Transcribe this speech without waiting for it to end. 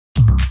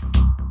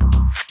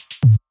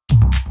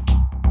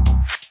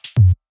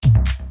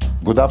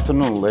Good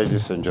afternoon,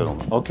 ladies and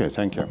gentlemen. Okay,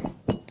 thank you.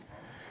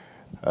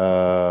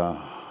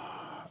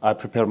 I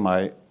prepared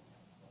my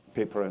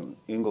paper in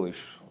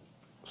English,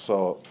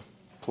 so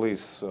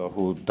please,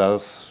 who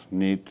does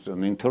need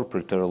an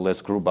interpreter,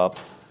 let's group up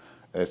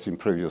as in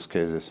previous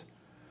cases.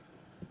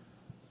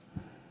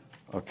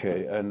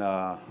 Okay, and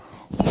I,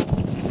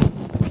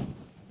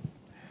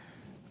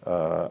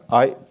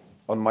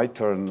 on my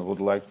turn,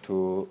 would like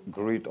to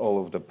greet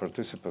all of the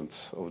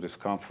participants of this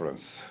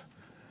conference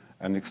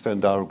and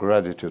extend our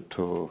gratitude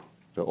to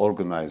the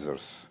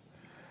organizers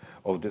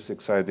of this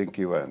exciting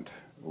event,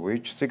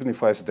 which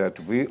signifies that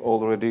we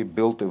already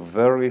built a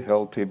very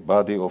healthy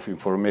body of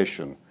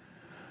information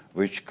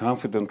which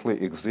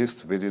confidently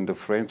exists within the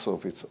frames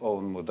of its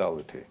own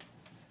modality.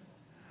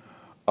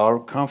 Our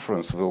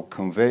conference will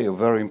convey a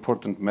very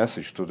important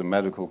message to the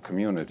medical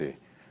community,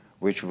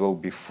 which will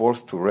be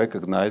forced to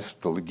recognize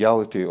the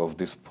legality of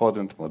this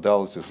potent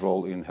modality's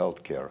role in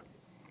healthcare.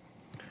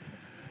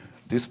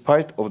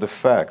 Despite of the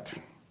fact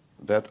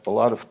that a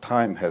lot of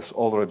time has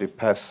already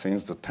passed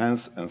since the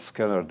TENS and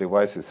Scenar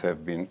devices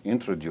have been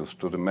introduced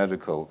to the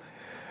medical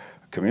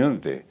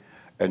community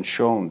and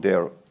shown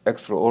their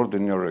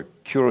extraordinary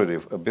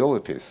curative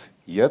abilities,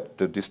 yet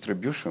the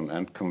distribution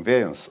and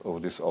conveyance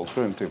of this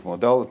alternative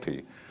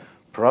modality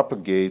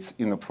propagates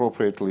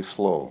inappropriately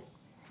slow.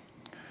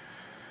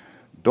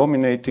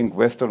 Dominating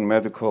Western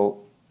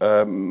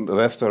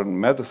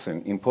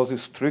medicine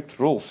imposes strict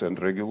rules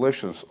and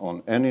regulations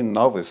on any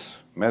novice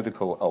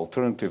medical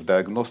alternative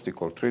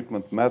diagnostic or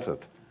treatment method,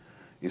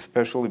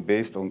 especially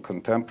based on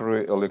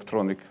contemporary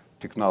electronic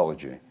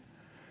technology.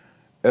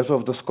 As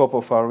of the scope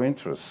of our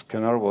interest,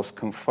 Scenar was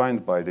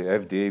confined by the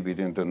FDA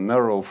within the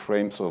narrow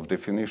frames of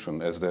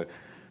definition as the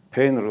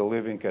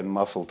pain-relieving and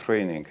muscle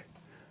training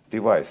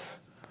device.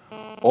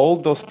 All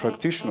those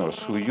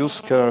practitioners who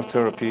use Scenar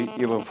therapy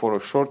even for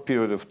a short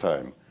period of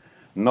time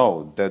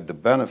know that the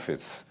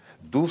benefits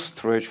do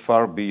stretch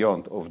far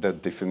beyond of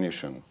that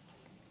definition.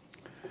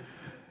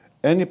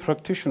 Any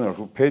practitioner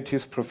who paid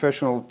his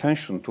professional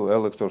attention to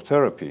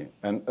electrotherapy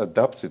and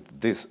adopted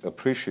this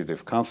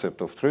appreciative concept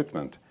of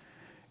treatment,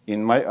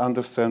 in my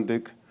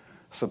understanding,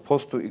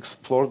 supposed to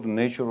explore the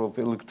nature of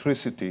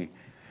electricity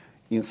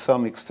in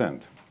some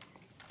extent.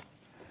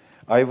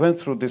 I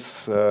went through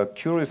this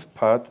curious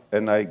path,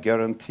 and I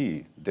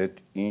guarantee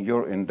that in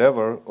your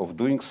endeavor of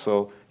doing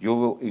so, you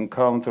will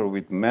encounter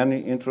with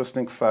many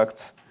interesting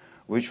facts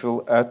which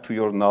will add to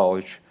your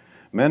knowledge,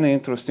 many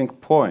interesting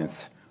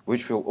points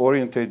which will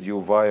orientate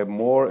you via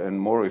more and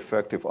more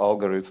effective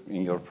algorithms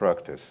in your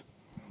practice.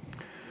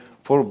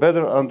 For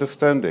better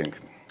understanding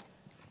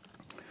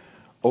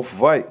of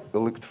why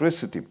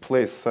electricity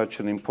plays such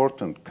an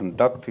important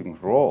conducting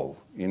role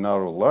in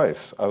our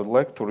lives, I would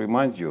like to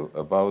remind you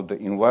about the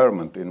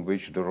environment in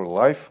which the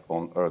life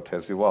on Earth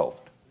has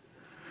evolved.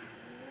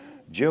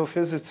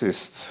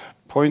 Geophysicists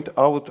point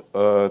out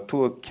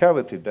to a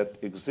cavity that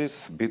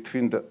exists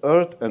between the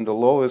Earth and the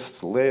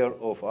lowest layer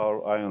of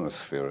our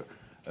ionosphere,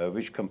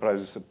 which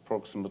comprises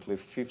approximately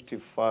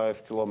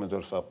 55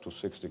 kilometers up to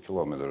 60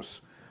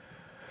 kilometers.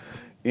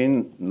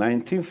 In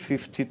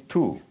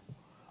 1952,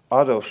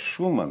 Adolf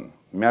Schumann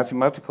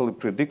mathematically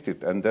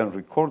predicted and then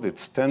recorded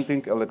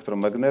standing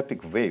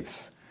electromagnetic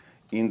waves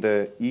in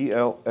the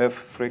ELF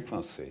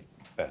frequency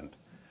band.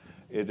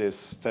 It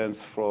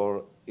stands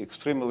for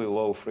extremely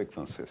low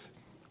frequencies,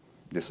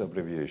 this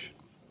abbreviation.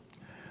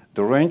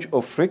 The range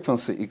of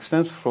frequency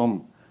extends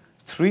from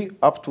 3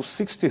 up to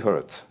 60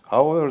 hertz.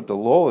 However, the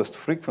lowest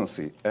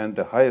frequency and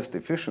the highest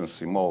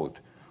efficiency mode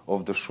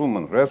of the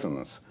Schumann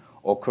resonance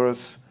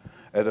occurs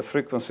at a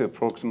frequency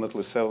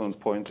approximately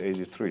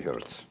 7.83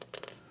 hertz.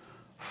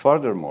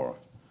 Furthermore,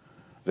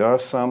 there are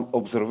some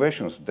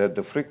observations that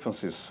the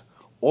frequencies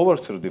over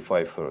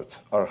 35 hertz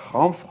are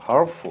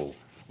harmful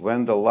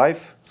when the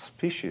live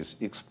species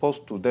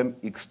exposed to them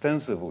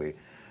extensively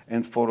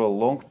and for a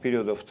long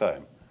period of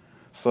time.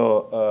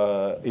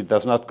 So it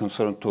does not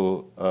concern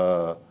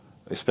to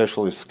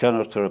especially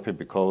Scenar therapy,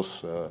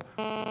 because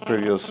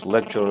previous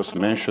lecturers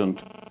mentioned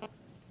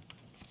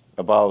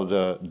about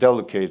the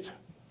delicate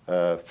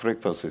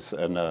frequencies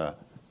and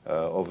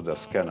of the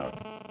Scenar.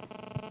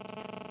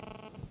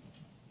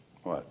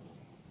 What?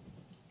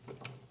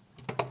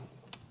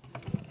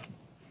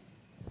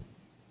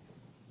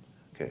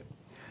 Okay.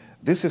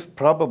 This is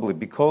probably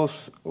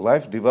because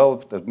life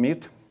developed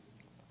amid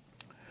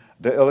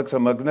the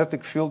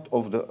electromagnetic field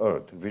of the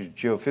Earth, which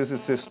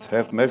geophysicists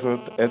have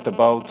measured at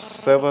about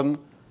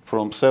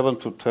from 7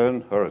 to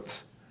 10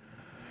 hertz,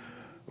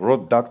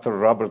 wrote Dr.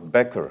 Robert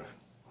Becker,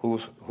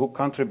 who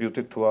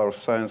contributed to our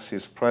science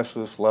his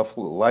priceless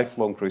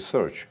lifelong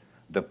research,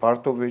 the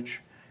part of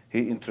which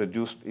he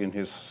introduced in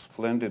his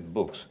splendid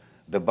books,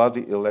 The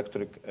Body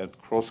Electric and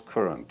Cross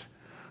Current.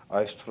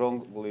 I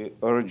strongly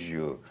urge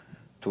you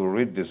to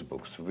read these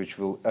books, which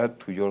will add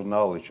to your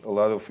knowledge a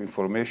lot of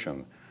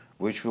information,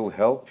 which will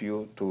help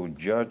you to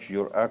judge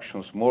your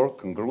actions more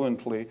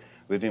congruently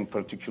within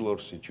particular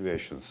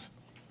situations.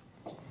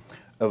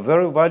 A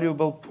very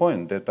valuable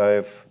point that I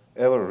have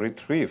ever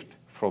retrieved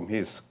from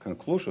his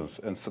conclusions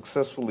and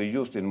successfully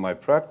used in my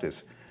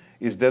practice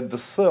is that the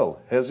cell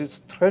has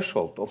its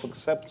threshold of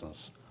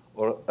acceptance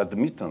or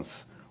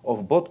admittance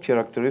of both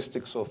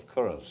characteristics of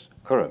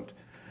current,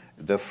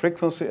 the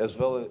frequency as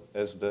well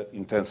as the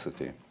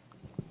intensity.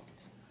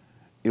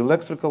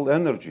 Electrical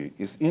energy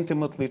is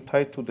intimately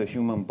tied to the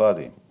human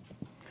body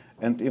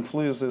and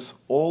influences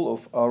all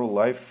of our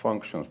life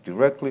functions,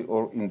 directly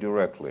or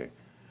indirectly.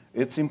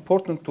 It's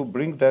important to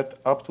bring that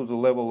up to the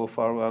level of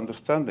our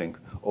understanding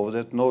of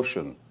that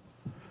notion.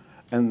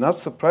 And not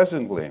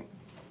surprisingly,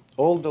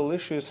 all the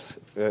leashes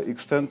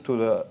extend to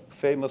the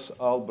famous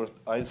Albert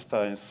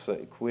Einstein's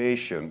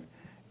equation,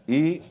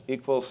 E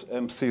equals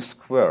mc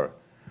squared.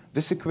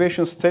 This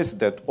equation states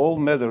that all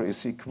matter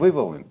is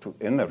equivalent to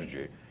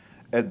energy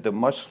at the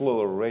much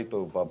slower rate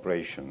of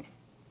vibration.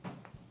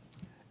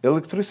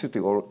 Electricity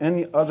or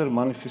any other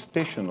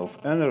manifestation of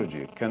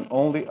energy can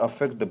only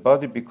affect the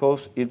body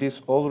because it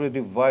is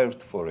already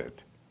wired for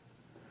it.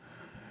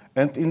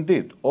 And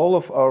indeed, all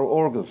of our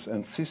organs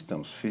and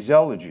systems,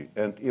 physiology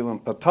and even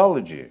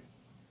pathology,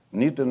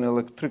 need an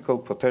electrical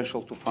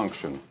potential to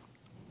function.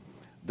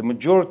 The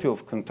majority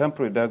of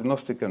contemporary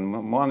diagnostic and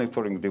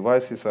monitoring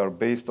devices are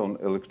based on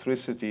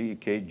electricity,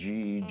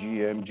 EKG,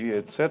 EMG,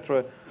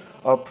 etc.,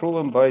 are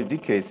proven by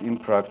decades in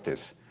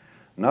practice.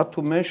 Not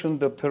to mention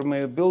the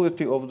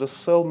permeability of the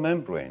cell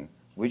membrane,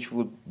 which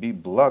would be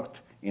blocked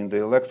in the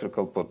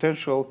electrical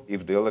potential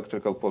if the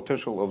electrical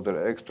potential of the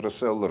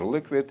extracellular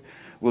liquid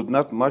would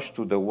not match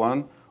to the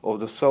one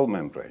of the cell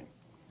membrane.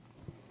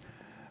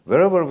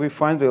 Wherever we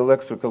find the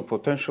electrical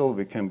potential,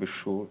 we can be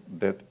sure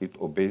that it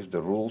obeys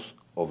the rules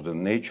of the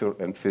nature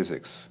and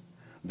physics.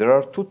 There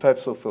are two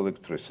types of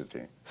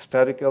electricity,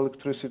 static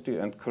electricity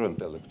and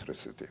current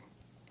electricity.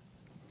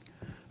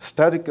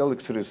 Static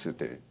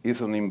electricity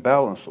is an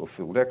imbalance of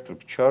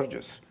electric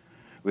charges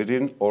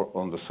within or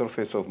on the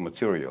surface of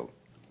material.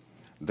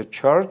 The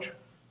charge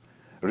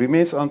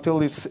remains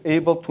until it's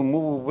able to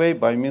move away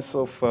by means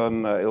of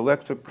an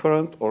electric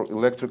current or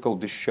electrical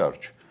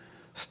discharge.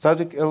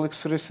 Static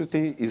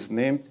electricity is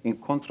named in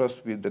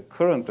contrast with the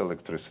current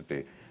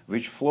electricity,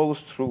 which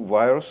flows through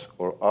wires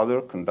or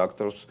other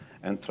conductors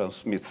and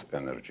transmits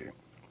energy.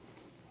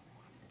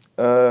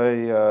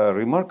 A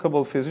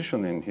remarkable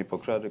physician in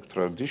Hippocratic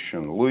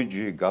tradition,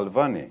 Luigi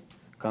Galvani,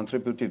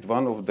 contributed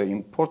one of the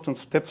important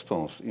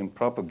stepstones in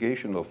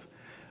propagation of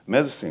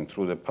medicine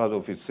through the path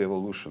of its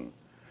evolution.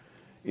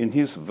 In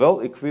his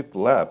well-equipped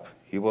lab,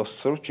 he was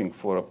searching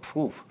for a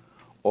proof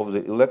of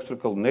the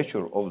electrical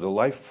nature of the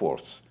life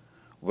force.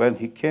 When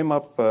he came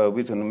up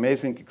with an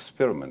amazing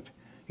experiment,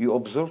 he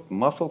observed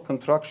muscle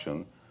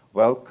contraction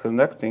while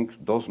connecting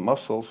those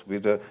muscles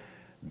with a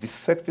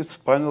dissected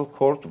spinal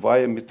cord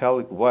via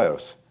metallic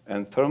wires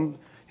and termed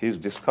his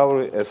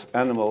discovery as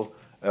animal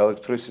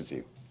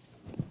electricity.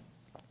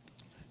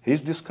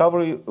 His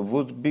discovery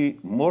would be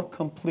more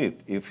complete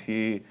if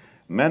he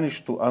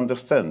managed to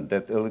understand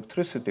that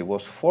electricity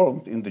was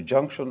formed in the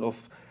junction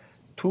of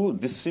two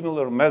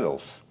dissimilar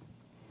metals.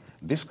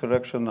 This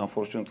correction,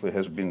 unfortunately,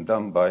 has been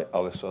done by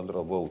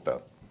Alessandro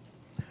Volta.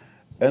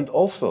 And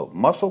also,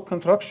 muscle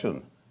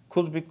contraction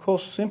could be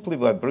caused simply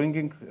by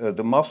bringing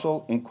the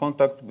muscle in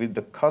contact with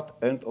the cut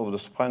end of the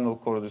spinal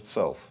cord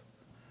itself.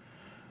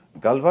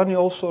 Galvani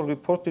also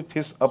reported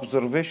his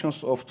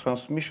observations of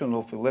transmission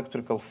of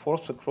electrical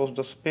force across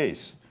the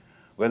space,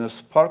 when a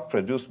spark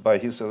produced by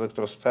his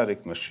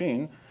electrostatic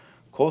machine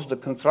caused the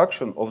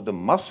contraction of the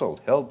muscle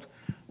held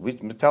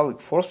with metallic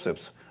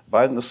forceps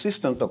by an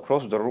assistant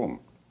across the room.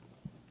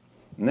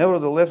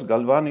 Nevertheless,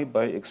 Galvani,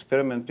 by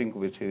experimenting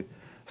with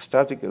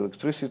static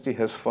electricity,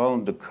 has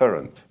found the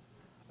current,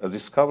 a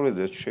discovery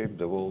that shaped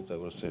the world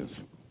ever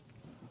since.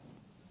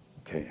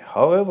 Okay.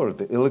 However,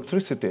 the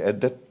electricity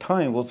at that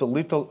time was a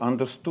little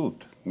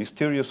understood,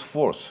 mysterious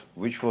force,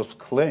 which was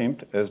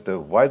claimed as the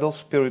vital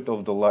spirit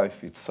of the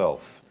life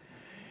itself.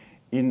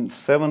 In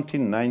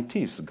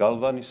 1790s,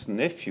 Galvani's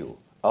nephew,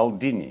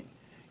 Aldini,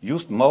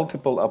 used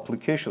multiple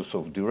applications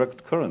of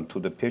direct current to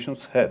the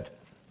patient's head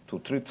to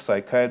treat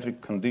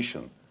psychiatric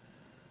condition.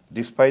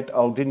 Despite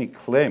Aldini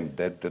claimed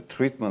that the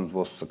treatment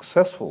was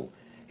successful,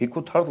 he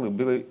could hardly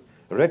be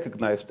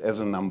recognized as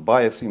an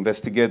unbiased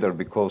investigator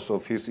because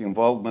of his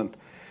involvement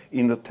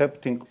in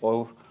attempting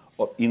of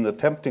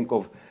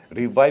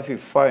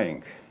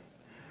revivifying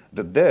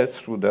the dead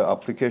through the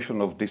application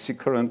of DC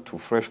current to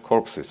fresh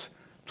corpses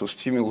to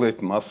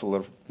stimulate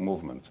muscular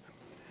movement.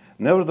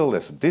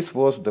 Nevertheless, this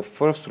was the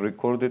first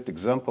recorded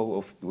example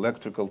of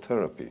electrical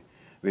therapy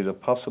with a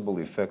possible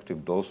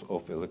effective dose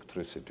of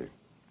electricity.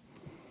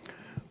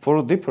 For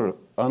a deeper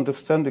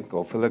understanding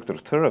of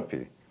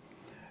electrotherapy,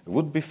 it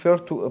would be fair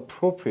to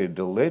appropriate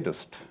the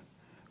latest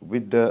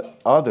with the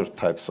other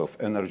types of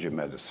energy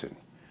medicine.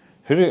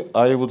 Here,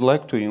 I would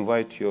like to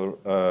invite your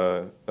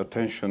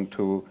attention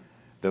to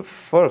the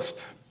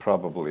first,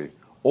 probably,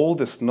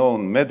 oldest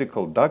known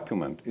medical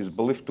document is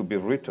believed to be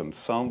written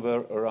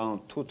somewhere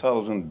around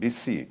 2000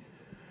 BC.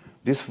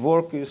 This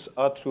work is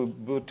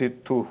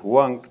attributed to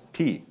Huang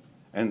Ti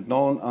and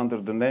known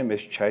under the name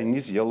as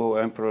Chinese Yellow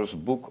Emperor's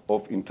Book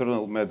of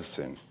Internal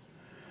Medicine.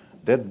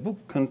 That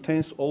book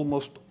contains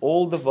almost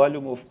all the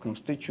volume of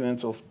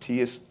constituents of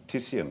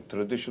TCM,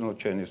 traditional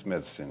Chinese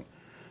medicine,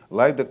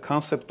 like the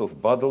concept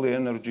of bodily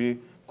energy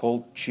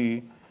called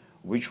qi,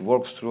 which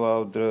works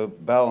throughout the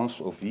balance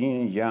of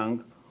yin and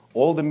yang,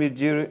 all the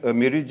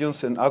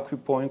meridians and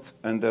acupoints,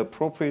 and the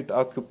appropriate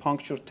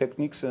acupuncture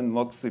techniques and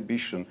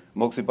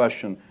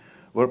moxibustion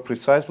were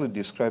precisely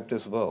described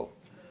as well.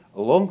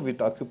 Along with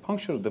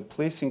acupuncture, the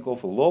placing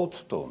of a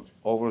lodestone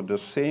over the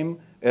same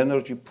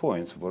energy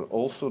points were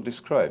also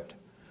described.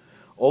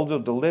 Although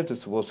the latter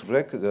was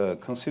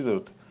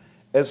considered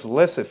as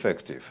less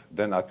effective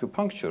than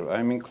acupuncture,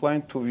 I'm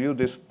inclined to view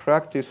this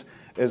practice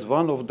as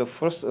one of the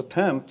first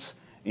attempts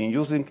in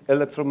using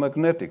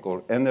electromagnetic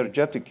or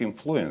energetic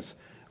influence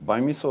by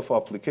means of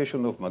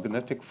application of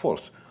magnetic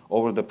force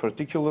over the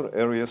particular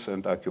areas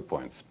and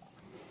acupoints.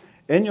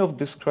 Any of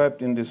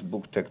described in this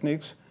book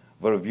techniques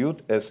were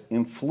viewed as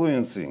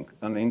influencing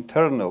an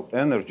internal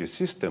energy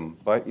system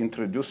by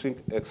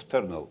introducing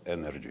external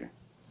energy.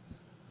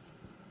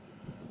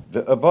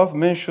 The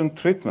above-mentioned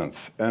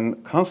treatments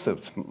and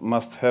concepts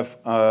must have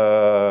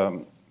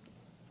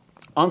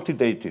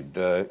antedated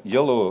the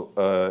Yellow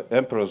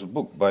Emperor's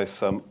book by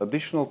some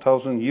additional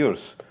 1,000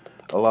 years,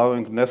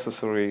 allowing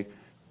necessary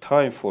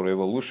time for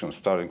evolution,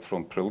 starting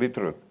from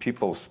pre-literate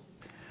people's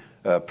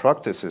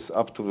practices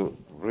up to the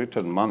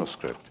written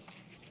manuscript.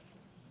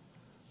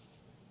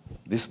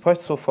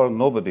 Despite so far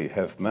nobody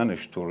have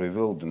managed to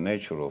reveal the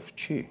nature of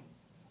qi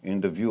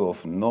in the view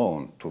of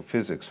known to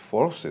physics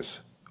forces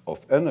of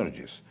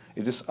energies,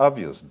 it is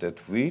obvious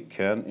that we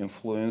can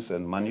influence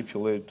and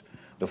manipulate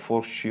the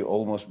force qi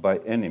almost by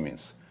any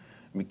means: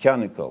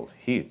 mechanical,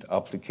 heat,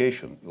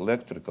 application,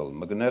 electrical,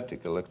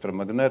 magnetic,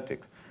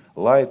 electromagnetic,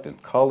 light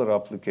and color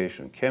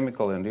application,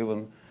 chemical and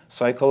even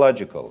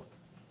psychological.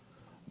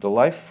 The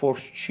life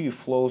force qi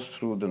flows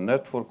through the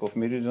network of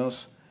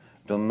meridians.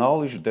 The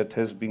knowledge that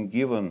has been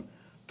given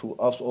to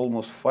us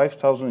almost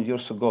 5,000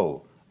 years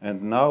ago,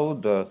 and now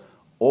the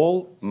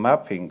all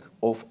mapping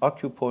of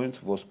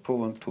acupoints was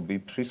proven to be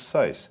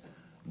precise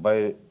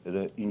by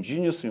the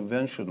ingenious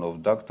invention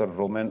of Dr.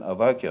 Roman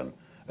Avakian,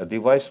 a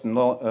device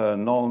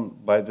known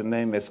by the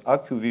name as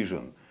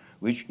AcuVision,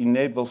 which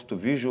enables to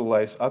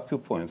visualize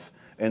acupoints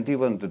and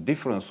even the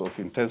difference of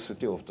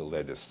intensity of the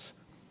lattice.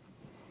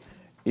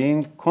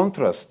 In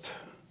contrast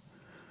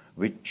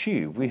with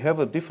qi, we have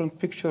a different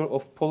picture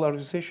of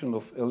polarization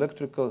of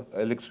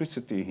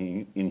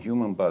electricity in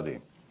human body.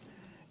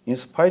 In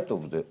spite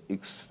of the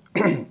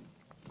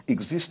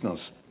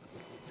existence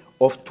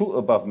of two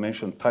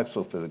above-mentioned types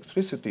of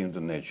electricity in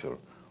the nature,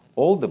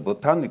 all the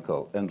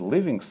botanical and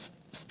living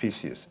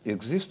species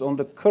exist on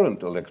the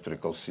current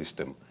electrical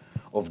system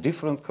of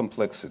different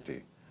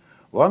complexity.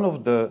 One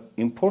of the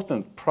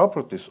important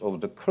properties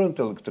of the current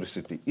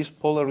electricity is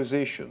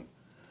polarization,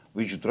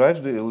 which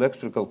drives the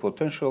electrical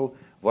potential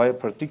via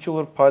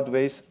particular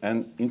pathways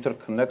and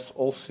interconnects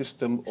all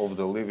systems of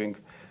the living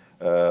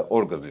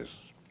organisms.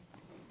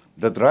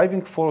 The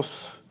driving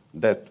force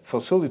that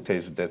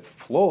facilitates that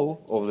flow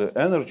of the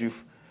energy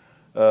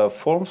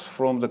forms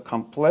from the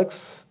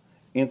complex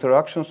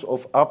interactions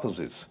of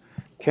opposites: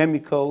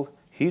 chemical,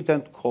 heat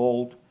and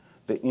cold,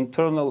 the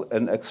internal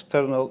and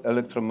external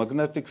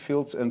electromagnetic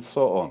fields, and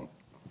so on.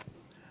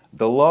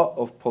 The law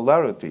of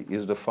polarity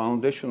is the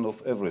foundation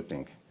of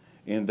everything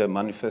in the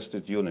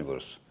manifested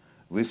universe.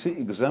 We see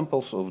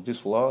examples of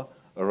this law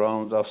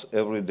around us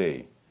every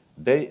day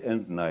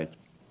and night,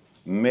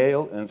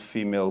 male and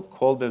female,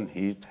 cold and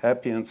heat,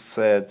 happy and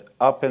sad,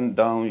 up and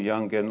down,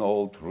 young and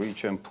old,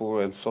 rich and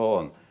poor, and so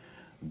on.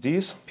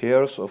 These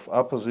pairs of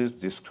opposites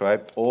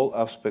describe all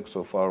aspects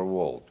of our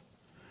world.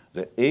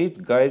 The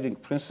 8 guiding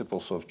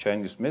principles of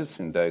Chinese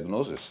medicine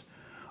diagnosis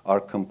are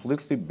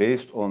completely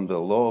based on the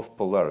law of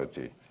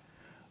polarity.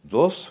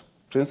 Those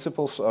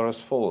principles are as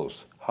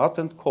follows: hot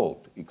and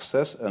cold,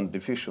 excess and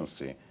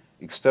deficiency,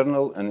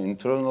 external and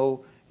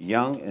internal,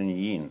 yang and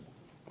yin.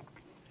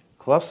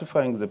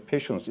 Classifying the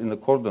patients in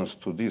accordance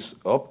to these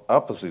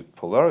opposite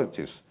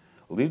polarities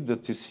lead the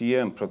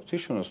TCM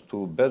practitioners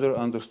to better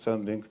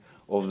understanding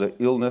of the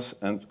illness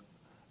and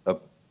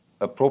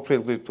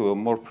appropriately to a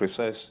more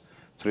precise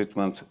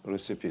treatment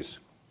recipes.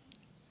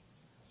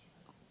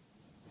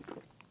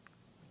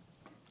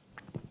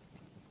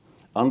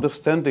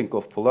 Understanding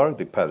of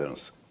polarity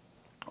patterns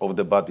of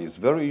the body is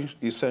very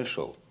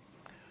essential.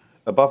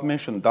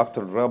 Above-mentioned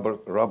Dr.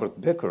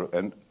 Robert Becker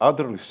and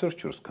other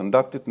researchers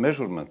conducted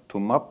measurement to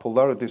map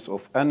polarities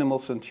of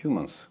animals and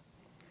humans.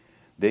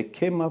 They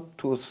came up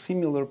to a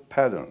similar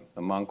pattern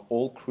among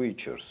all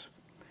creatures.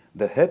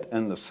 The head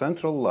and the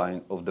central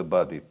line of the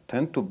body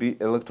tend to be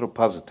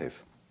electropositive,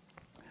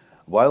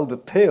 while the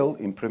tail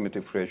in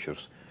primitive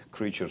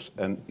creatures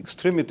and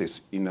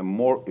extremities in a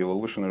more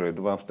evolutionary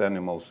advanced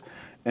animals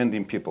and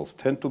in people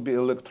tend to be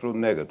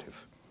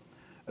electronegative.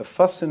 A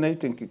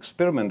fascinating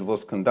experiment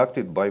was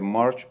conducted by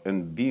March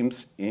and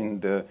Beams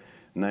in the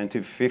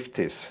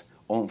 1950s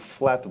on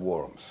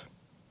flatworms.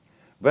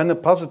 When a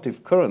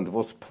positive current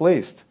was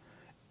placed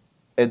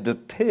at the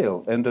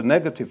tail and a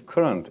negative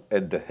current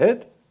at the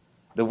head,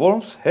 the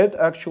worm's head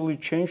actually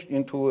changed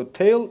into a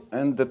tail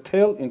and the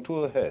tail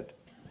into a head.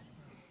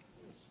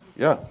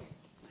 Yeah.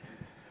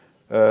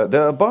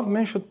 The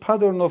above-mentioned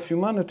pattern of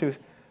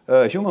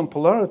human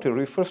polarity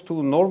refers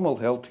to normal,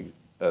 healthy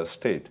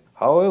state.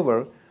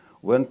 However,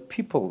 when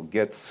people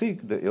get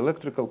sick, the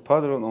electrical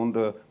pattern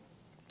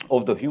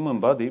of the human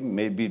body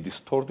may be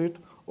distorted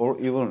or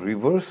even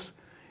reverse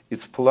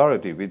its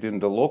polarity within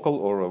the local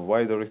or a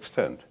wider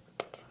extent.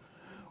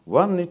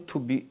 One needs to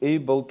be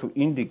able to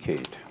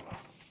indicate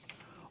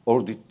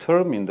or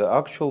determine the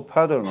actual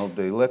pattern of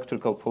the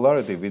electrical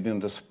polarity within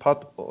the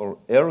spot or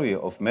area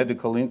of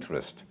medical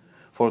interest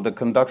for the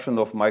conduction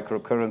of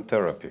microcurrent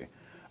therapy.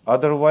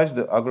 Otherwise,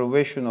 the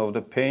aggravation of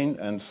the pain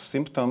and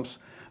symptoms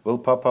will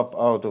pop up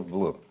out of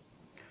blue.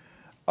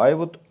 I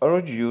would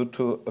urge you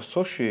to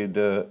associate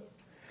the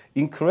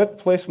incorrect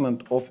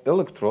placement of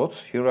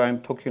electrodes, here I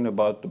am talking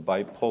about the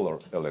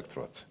bipolar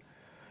electrodes,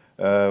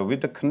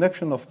 with the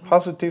connection of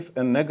positive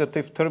and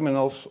negative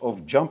terminals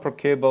of jumper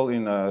cable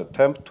in an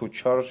attempt to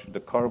charge the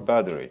car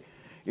battery.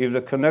 If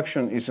the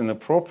connection is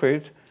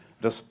inappropriate,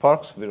 the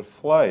sparks will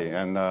fly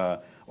and,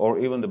 or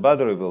even the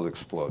battery will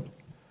explode.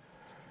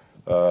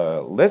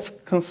 Let's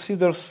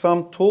consider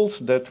some tools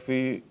that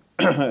we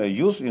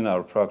use in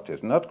our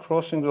practice, not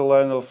crossing the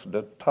line of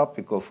the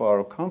topic of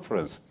our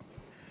conference.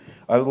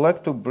 I would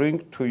like to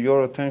bring to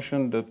your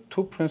attention the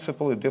two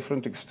principally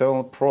different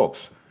external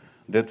probes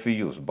that we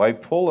use,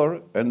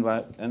 bipolar and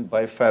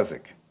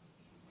biphasic.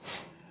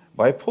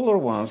 Bipolar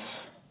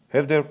ones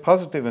have their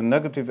positive and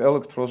negative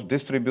electrodes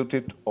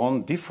distributed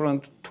on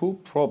different two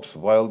probes,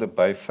 while the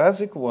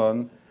biphasic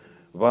ones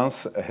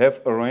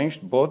have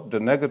arranged both the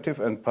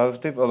negative and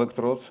positive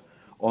electrodes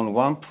on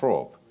one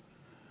probe.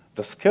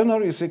 The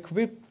scanner is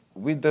equipped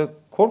with the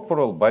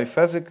corporal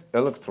biphasic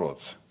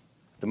electrodes.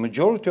 The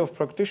majority of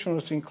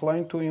practitioners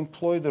incline to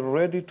employ the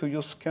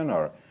ready-to-use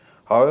scanner.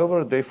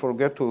 However, they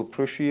forget to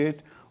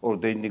appreciate or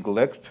they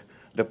neglect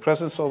the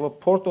presence of a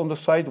port on the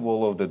side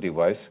wall of the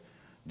device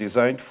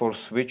designed for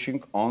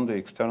switching on the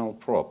external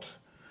probes.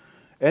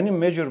 Any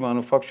major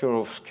manufacturer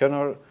of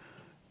scanner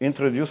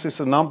introduces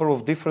a number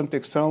of different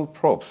external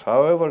probes.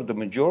 However, the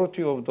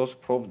majority of those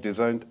probes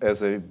designed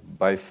as a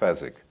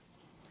biphasic.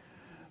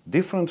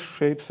 Different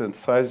shapes and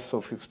sizes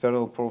of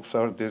external probes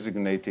are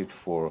designated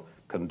for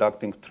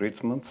conducting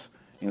treatments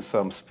in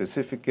some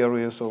specific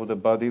areas of the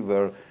body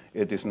where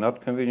it is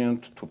not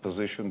convenient to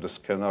position the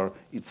scanner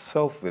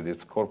itself with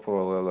its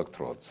corporal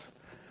electrodes.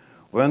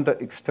 When the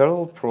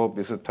external probe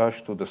is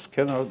attached to the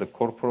scanner, the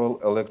corporal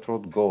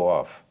electrode go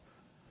off.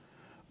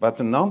 But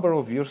a number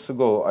of years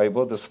ago, I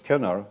bought a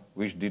scanner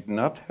which did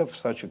not have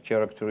such a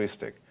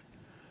characteristic.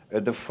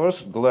 At the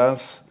first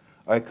glance,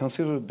 I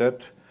considered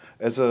that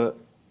as a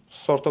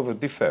sort of a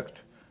defect,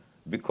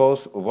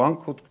 because one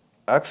could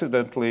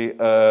accidentally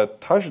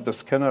touch the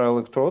scanner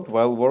electrode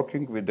while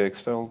working with the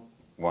external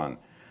one.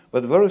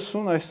 But very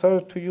soon I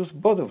started to use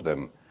both of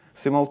them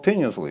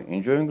simultaneously,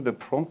 enjoying the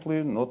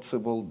promptly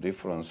noticeable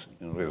difference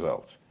in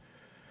results.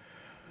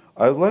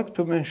 I would like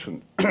to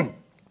mention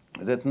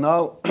that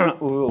now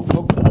we will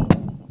talk.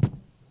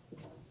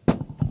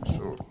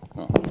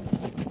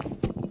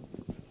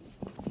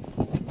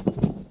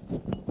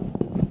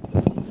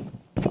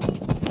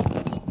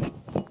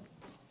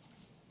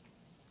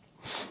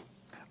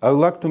 I would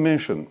like to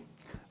mention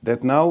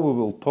that now we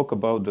will talk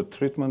about the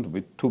treatment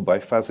with two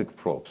biphasic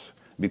probes,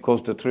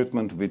 because the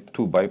treatment with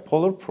two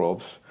bipolar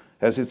probes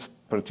has its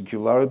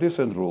particularities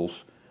and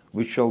rules,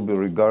 which shall be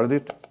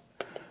regarded,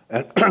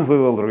 and we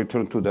will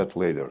return to that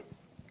later.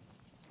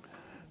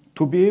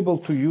 To be able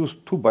to use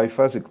two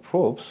biphasic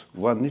probes,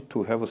 one needs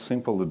to have a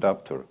simple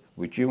adapter,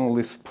 which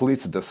evenly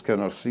splits the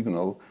scanner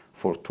signal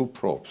for two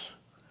probes.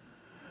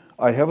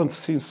 I haven't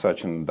seen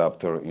such an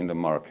adapter in the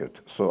market,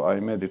 so I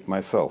made it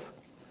myself.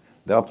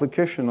 The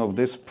application of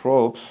these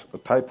probes, a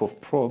type of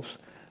probes,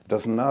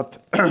 does not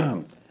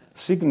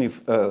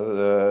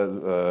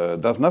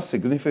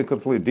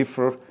significantly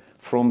differ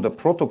from the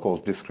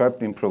protocols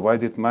described in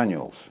provided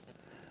manuals.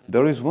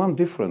 There is one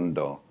difference,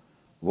 though.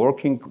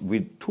 Working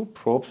with two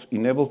probes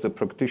enables the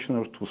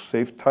practitioner to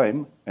save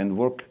time and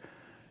work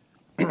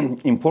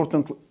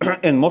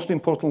and most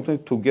importantly,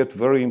 to get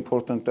very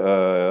important,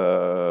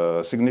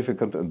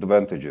 significant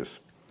advantages.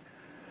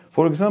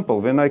 For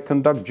example, when I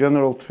conduct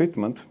general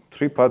treatment,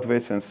 3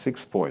 pathways and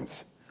 6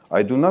 points,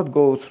 I do not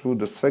go through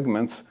the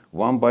segments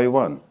one by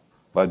one,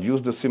 but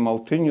use the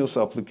simultaneous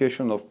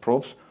application of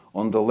probes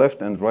on the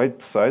left and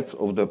right sides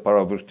of the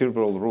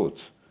paravertebral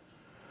roots.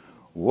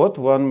 What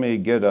one may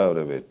get out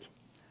of it?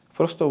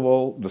 First of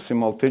all, the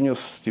simultaneous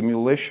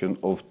stimulation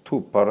of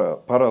two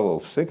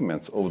parallel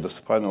segments of the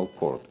spinal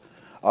cord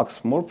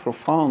acts more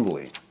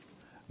profoundly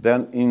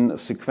than in a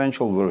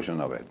sequential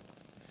version of it.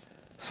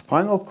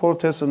 Spinal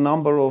cord has a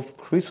number of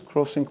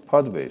crisscrossing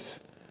pathways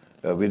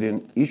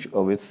within each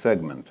of its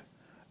segments,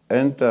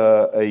 and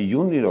a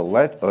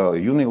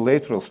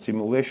unilateral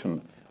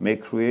stimulation may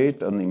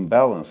create an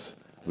imbalance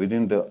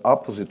within the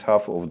opposite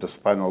half of the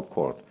spinal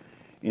cord.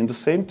 In the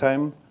same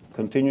time,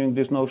 continuing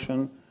this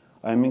notion,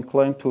 I'm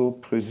inclined to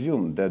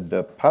presume that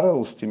the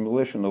parallel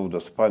stimulation of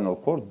the spinal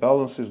cord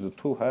balances the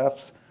two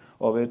halves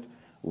of it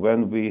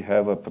when we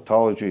have a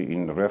pathology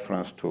in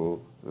reference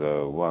to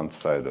the one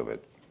side of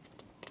it.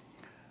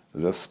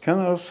 The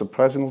scanner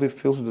surprisingly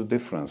feels the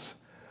difference.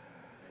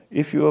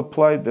 If you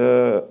apply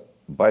the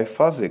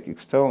biphasic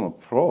external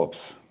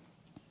probes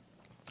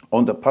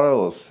on the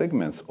parallel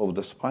segments of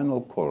the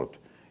spinal cord,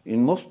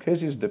 in most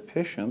cases the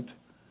patient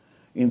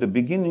in the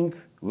beginning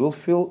will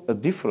feel a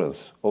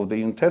difference of the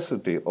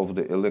intensity of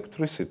the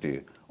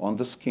electricity on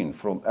the skin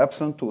from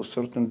absent to a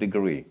certain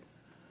degree.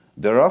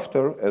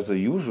 Thereafter, as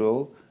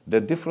usual, the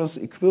difference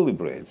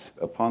equilibrates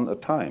upon a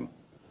time,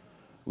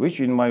 which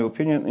in my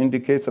opinion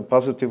indicates a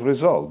positive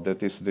result,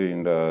 that is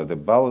the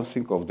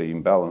balancing of the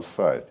imbalanced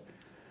side.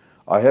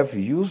 I have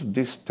used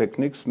these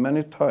techniques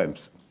many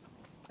times,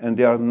 and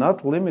they are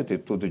not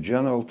limited to the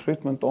general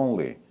treatment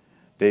only.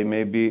 They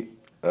may be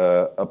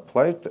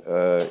applied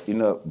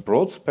in a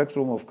broad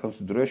spectrum of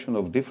consideration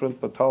of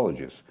different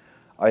pathologies.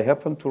 I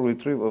happen to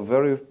retrieve a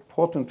very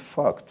important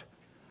fact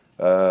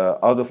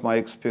out of my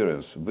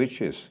experience,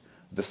 which is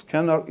the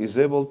scanner is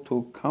able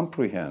to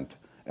comprehend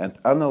and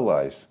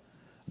analyze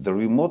the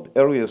remote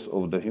areas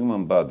of the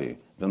human body.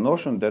 The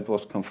notion that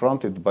was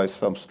confronted by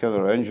some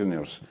scanner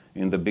engineers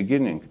in the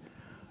beginning,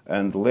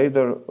 and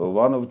later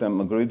one of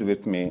them agreed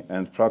with me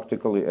and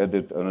practically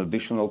added an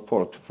additional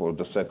port for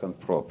the second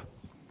probe.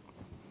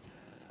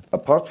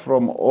 Apart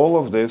from all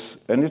of this,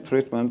 any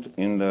treatment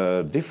in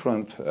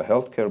different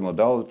healthcare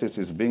modalities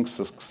is being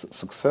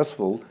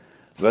successful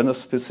when a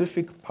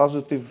specific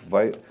positive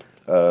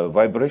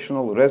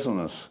vibrational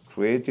resonance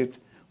created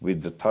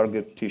with the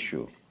target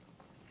tissue.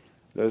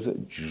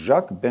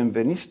 Jacques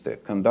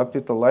Benveniste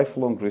conducted a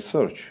lifelong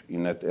research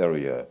in that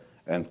area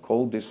and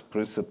called this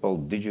principle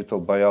digital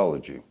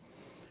biology.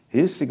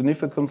 He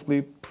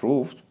significantly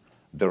proved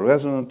the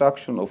resonant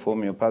action of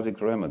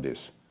homeopathic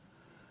remedies.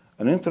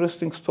 An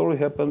interesting story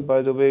happened,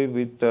 by the way,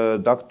 with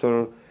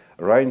Dr.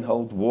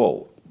 Reinhold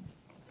Wohl,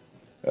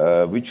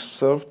 which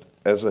served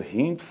as a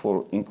hint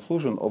for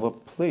inclusion of a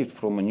plate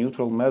from a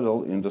neutral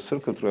metal in the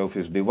circuitry of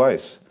his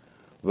device,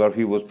 where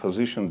he would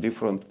position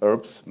different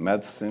herbs,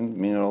 medicine,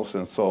 minerals,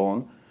 and so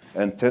on,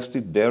 and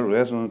tested their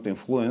resonant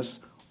influence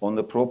on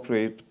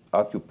appropriate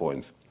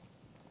acupoints.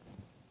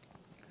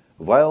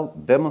 While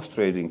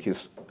demonstrating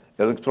his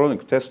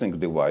electronic testing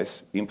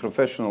device in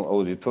professional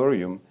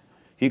auditorium,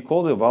 he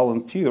called a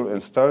volunteer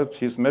and started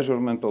his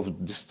measurement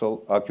of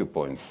distal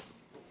acupoints.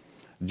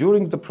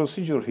 During the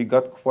procedure, he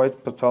got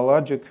quite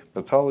pathologic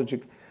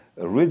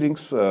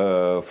readings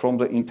from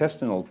the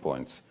intestinal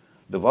points.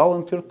 The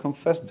volunteer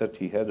confessed that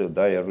he had a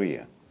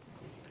diarrhea.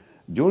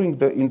 During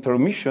the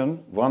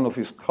intermission, one of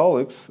his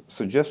colleagues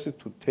suggested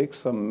to take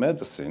some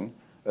medicine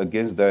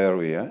against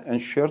diarrhea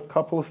and shared a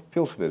couple of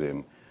pills with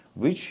him,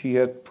 which he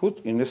had put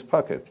in his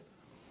pocket.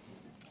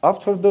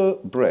 After the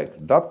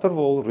break, Dr.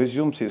 Wohl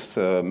resumed his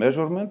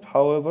measurement,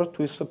 however,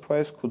 to his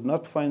surprise, could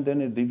not find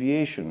any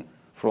deviation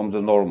from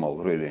the normal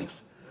readings.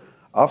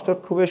 After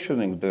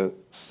questioning the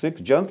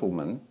sick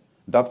gentleman,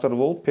 Dr.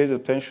 Wohl paid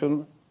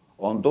attention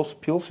on those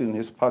pills in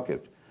his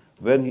pocket.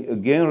 When he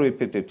again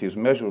repeated his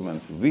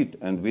measurement with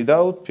and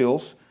without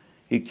pills,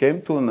 he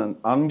came to an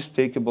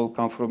unmistakable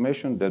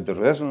confirmation that the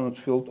resonant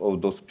field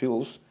of those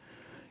pills,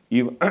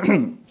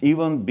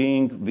 even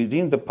being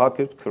within the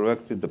pocket,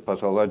 corrected the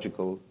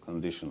pathological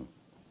condition.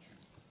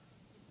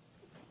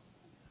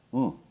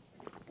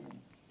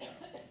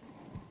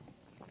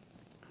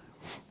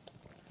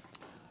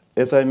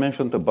 As I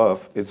mentioned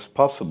above, it's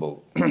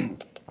possible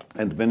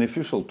and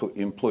beneficial to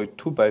employ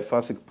two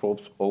biphasic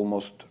probes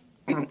almost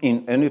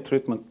in any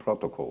treatment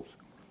protocols.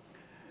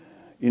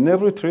 In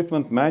every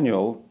treatment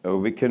manual,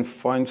 we can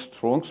find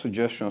strong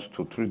suggestions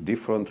to treat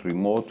different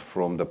remote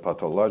from the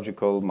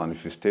pathological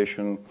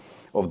manifestation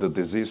of the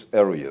disease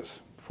areas.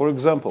 For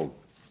example,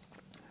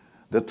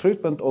 the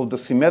treatment of the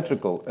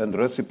symmetrical and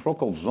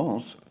reciprocal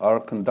zones are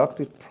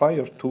conducted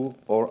prior to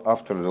or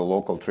after the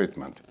local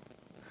treatment.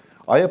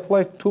 I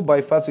applied two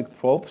biphasic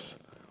probes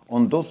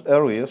on those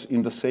areas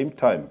in the same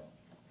time.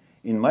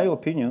 In my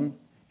opinion,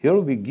 here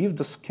we give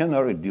the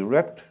scanner a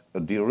direct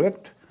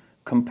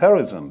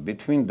comparison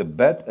between the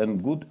bad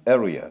and good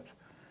area,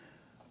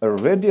 a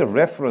ready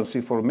reference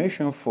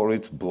information for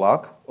its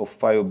block of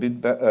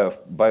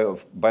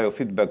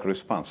biofeedback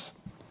response.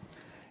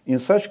 In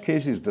such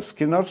cases, the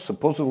scanner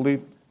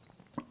supposedly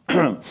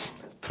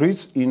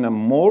treats in a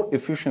more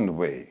efficient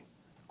way,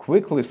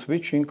 quickly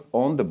switching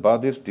on the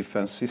body's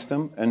defense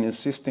system and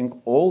insisting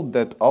all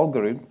that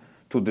algorithm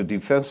to the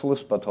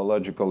defenseless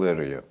pathological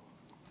area.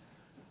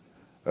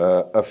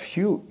 A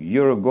few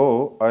years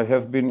ago, I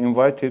have been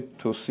invited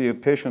to see a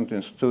patient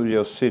in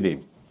Studio City.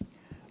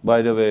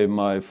 By the way,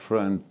 my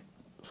friend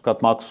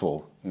Scott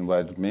Maxwell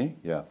invited me.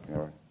 Yeah,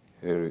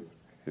 here.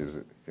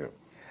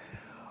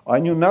 I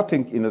knew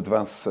nothing in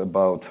advance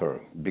about her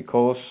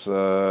because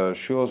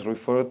she was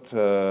referred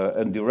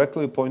and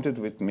directly appointed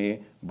with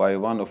me by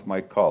one of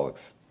my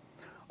colleagues.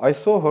 I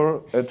saw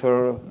her at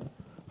her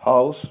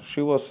house.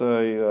 She was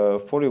a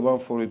 41,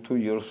 42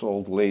 years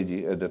old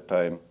lady at the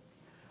time.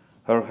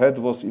 Her head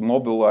was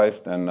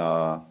immobilized and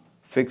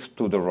fixed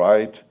to the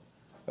right,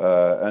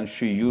 and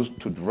she used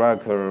to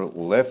drag her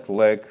left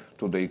leg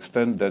to the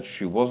extent that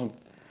she wasn't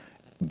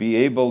be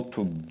able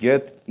to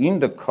get in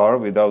the car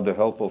without the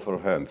help of her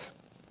hands.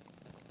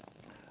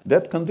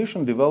 That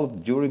condition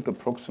developed during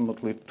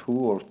approximately 2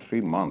 or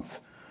 3 months,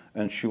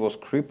 and she was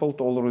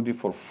crippled already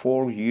for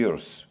 4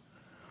 years.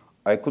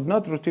 I could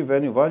not retrieve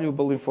any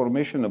valuable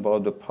information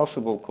about the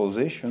possible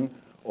causation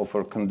of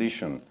her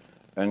condition,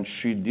 and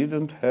she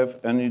didn't have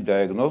any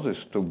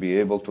diagnosis to be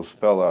able to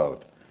spell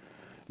out.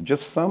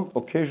 Just some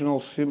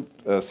occasional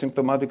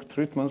symptomatic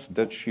treatments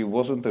that she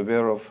wasn't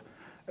aware of,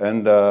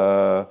 and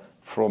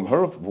from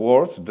her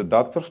words, the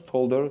doctors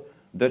told her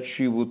that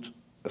she would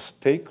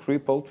stay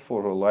crippled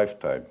for her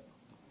lifetime.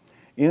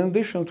 In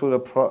addition to the,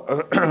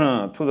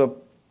 to the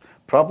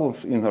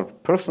problems in her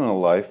personal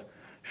life,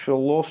 she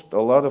lost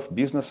a lot of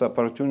business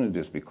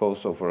opportunities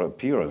because of her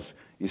appearance,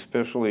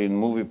 especially in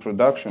movie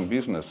production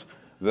business,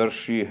 where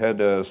she had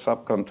a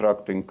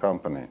subcontracting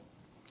company.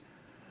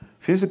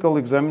 Physical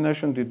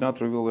examination did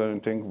not reveal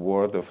anything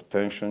worthy of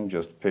attention,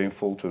 just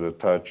painful to the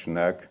touch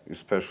neck,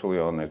 especially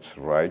on its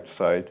right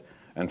side,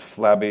 and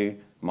flabby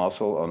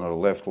muscle on her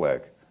left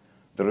leg.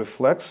 The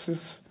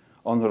reflexes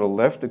on her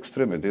left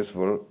extremities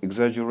were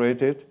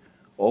exaggerated.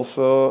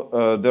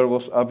 Also, there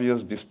was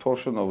obvious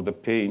distortion of the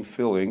pain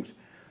feelings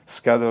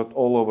scattered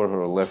all over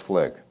her left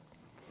leg.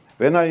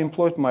 When I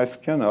employed my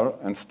scanner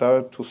and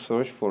started to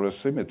search for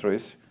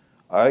asymmetries,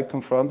 I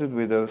confronted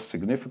with a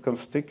significant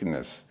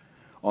stickiness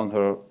on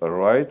her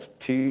right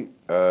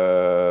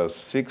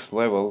T6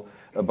 level,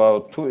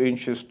 about 2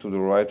 inches to the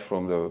right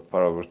from the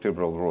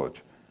paravertebral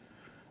root.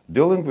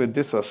 Dealing with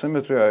this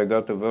asymmetry, I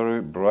got a very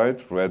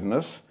bright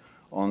redness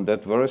on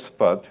that very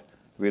spot,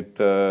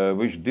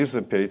 which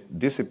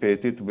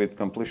dissipated with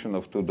completion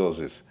of 2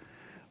 doses.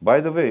 By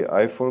the way,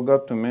 I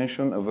forgot to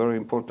mention a very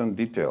important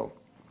detail,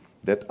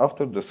 that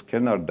after the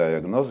scanner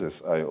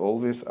diagnosis, I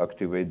always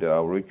activate the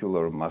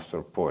auricular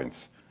master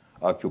points,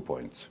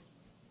 acupoints,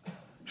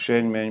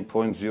 Shenmen,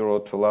 point 0,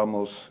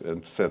 thalamus,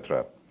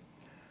 etc.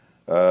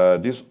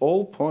 These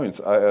all points,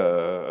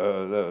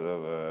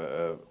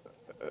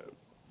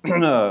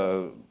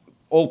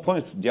 all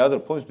points, the other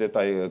points that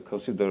I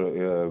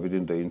consider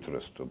within the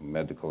interest, of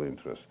medical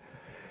interest,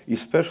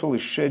 especially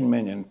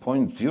Shenmen and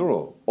point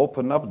 0,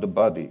 open up the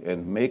body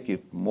and make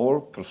it more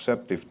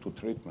perceptive to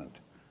treatment.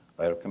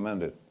 I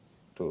recommend it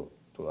to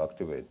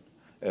activate.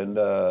 And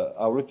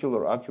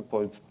auricular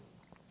acupoints,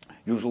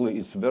 usually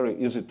it's very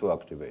easy to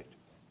activate.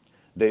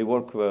 They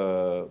work,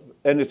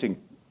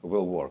 anything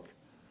will work.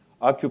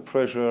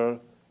 Acupressure,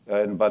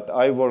 but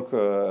I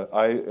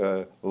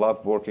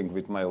love working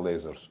with my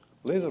lasers.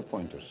 Laser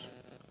pointers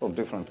of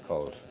different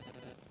colors.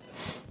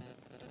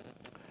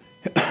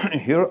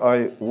 Here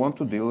I want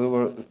to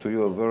deliver to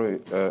you a very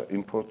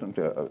important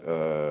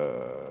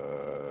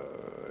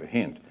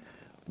hint.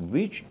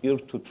 Which ear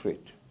to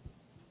treat?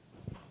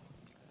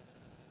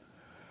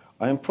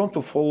 I am prone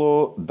to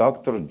follow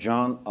Dr.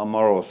 John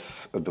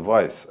Amaro's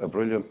advice, a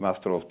brilliant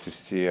master of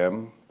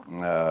TCM,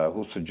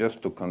 who suggests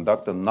to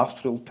conduct a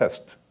nostril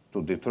test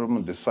to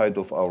determine the site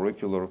of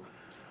auricular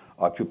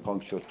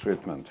acupuncture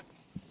treatment.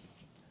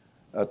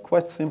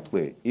 Quite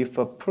simply, if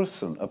a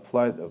person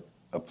applied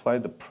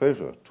the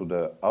pressure to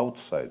the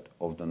outside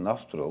of the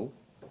nostril,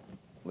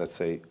 let's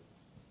say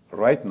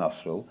right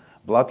nostril,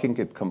 blocking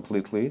it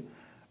completely,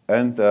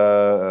 and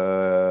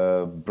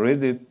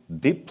breathe it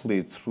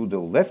deeply through the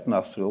left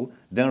nostril,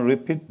 then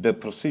repeat the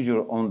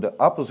procedure on the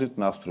opposite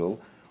nostril,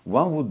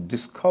 one would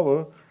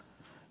discover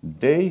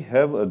they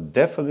have a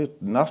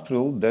definite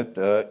nostril that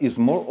is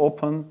more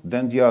open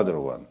than the other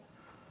one.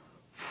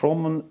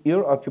 From an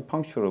ear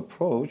acupuncture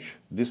approach,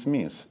 this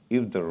means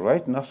if the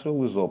right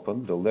nostril is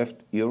open, the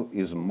left ear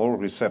is more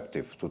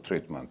receptive to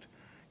treatment.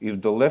 If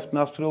the left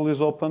nostril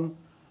is open,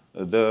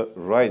 the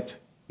right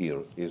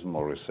ear is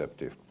more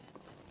receptive.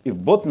 If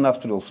both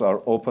nostrils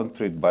are open,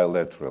 treat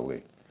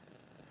bilaterally.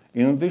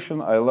 In addition,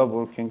 I love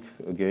working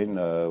again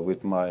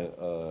with my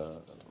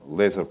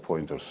laser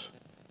pointers,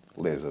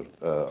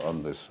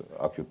 on this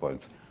acupoint.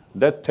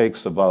 That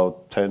takes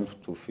about 10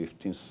 to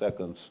 15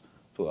 seconds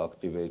to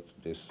activate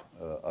this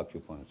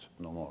acupoints,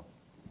 no more.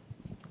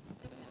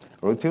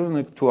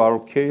 Returning to our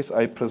case,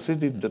 I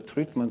proceeded the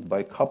treatment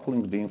by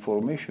coupling the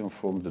information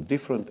from the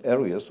different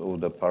areas of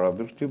the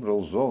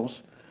paravertebral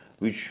zones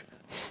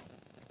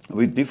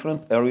with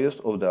different areas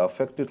of the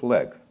affected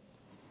leg.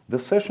 The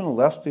session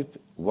lasted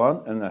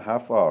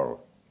 1.5 hours,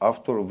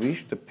 after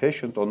which the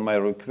patient, on my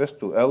request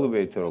to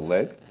elevate her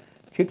leg,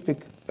 kicked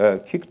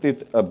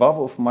it above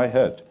of my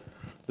head.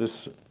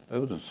 This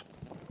evidence.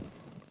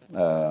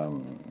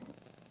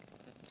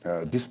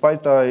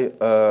 Despite I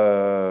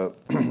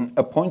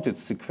appointed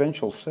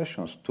sequential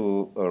sessions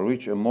to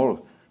reach a more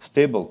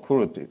stable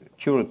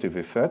curative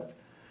effect,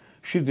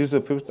 she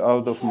disappeared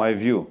out of my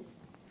view.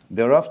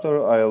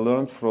 Thereafter, I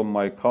learned from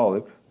my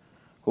colleague,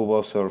 who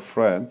was her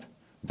friend,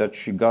 that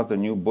she got a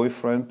new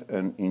boyfriend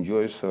and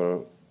enjoys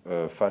her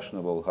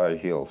fashionable high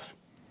heels.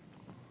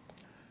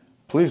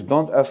 Please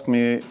don't ask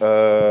me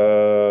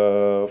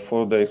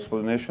for the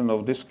explanation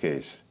of this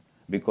case,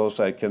 because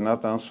I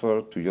cannot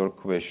answer to your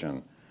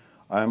question.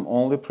 I am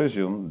only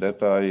presume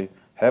that I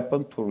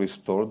happen to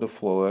restore the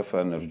flow of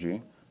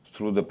energy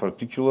through the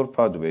particular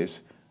pathways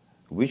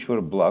which were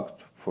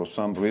blocked for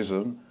some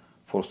reason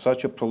for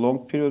such a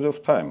prolonged period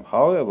of time.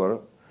 However,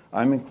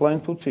 I'm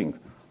inclined to think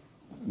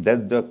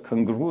that the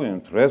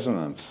congruent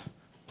resonance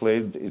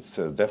played its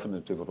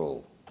definitive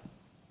role.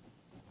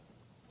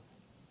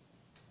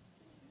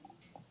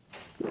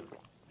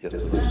 Yes,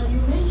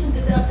 you mentioned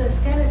that after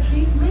scanner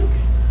treatment,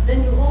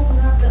 then you open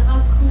up the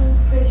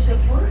acupressure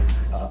points?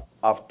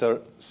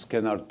 After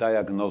scanner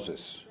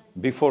diagnosis,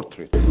 before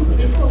treatment.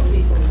 Before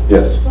treatment?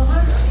 Yes. So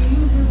how do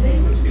you use your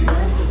laser to do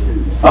that?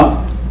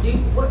 Huh?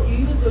 You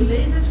use your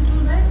laser to do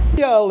that?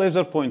 Yeah,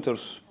 laser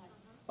pointers.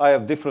 I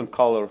have different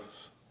colors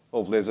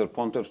of laser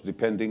pointers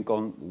depending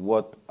on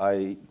what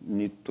I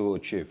need to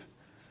achieve.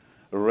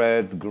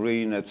 Red,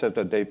 green,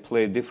 etc. They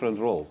play different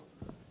role.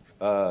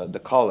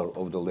 The color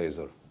of the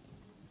laser.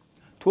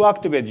 To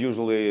activate,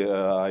 usually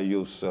I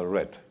use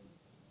red.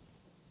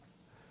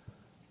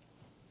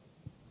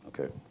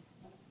 Okay.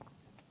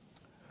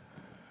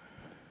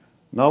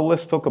 Now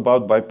let's talk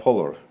about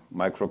bipolar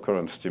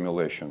microcurrent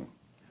stimulation.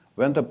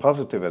 When the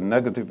positive and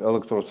negative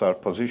electrodes are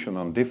positioned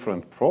on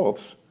different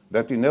probes,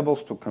 that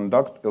enables to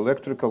conduct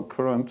electrical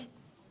current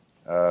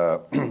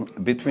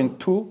between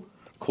two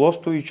close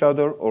to each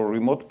other or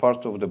remote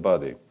parts of the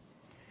body.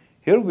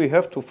 Here we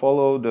have to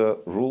follow the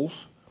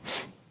rules,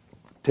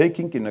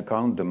 taking in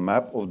account the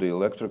map of the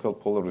electrical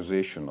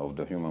polarization of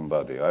the human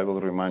body. I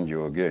will remind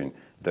you again,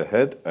 the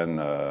head and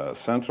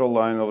central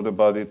line of the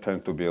body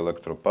tend to be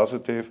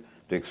electropositive,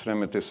 the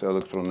extremities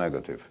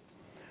electronegative.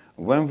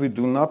 When we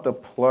do not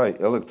apply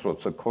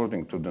electrodes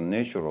according to the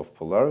nature of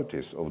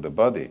polarities of the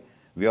body,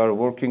 we are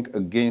working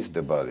against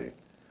the body,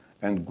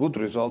 and good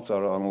results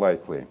are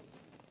unlikely.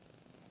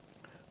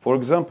 For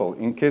example,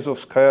 in case of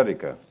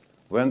sciatica,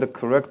 when the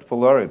correct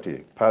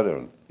polarity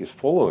pattern is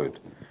followed,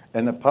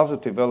 and a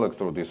positive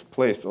electrode is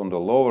placed on the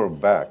lower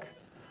back,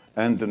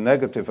 and the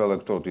negative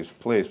electrode is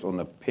placed on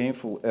a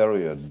painful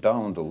area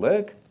down the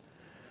leg,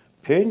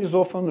 pain is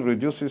often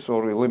reduces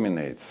or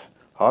eliminates.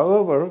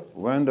 However,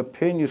 when the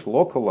pain is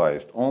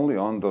localized only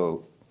on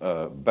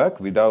the back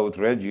without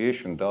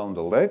radiation down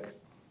the leg,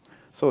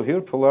 so here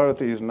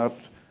polarity is not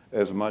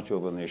as much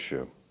of an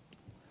issue.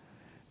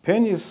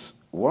 Pain is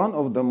one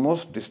of the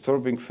most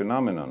disturbing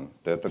phenomena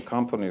that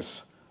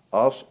accompanies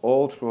us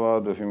all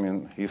throughout the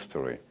human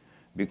history.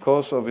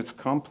 Because of its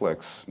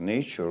complex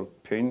nature,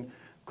 pain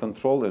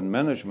control and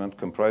management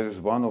comprises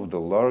one of the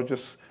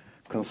largest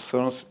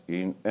concerns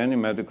in any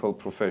medical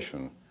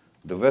profession.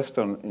 The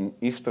Western and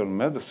Eastern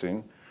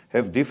medicine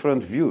have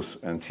different views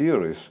and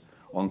theories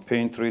on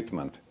pain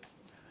treatment.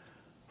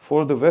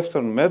 For the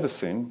Western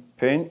medicine,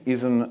 pain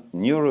is a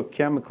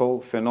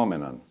neurochemical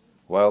phenomenon,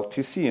 while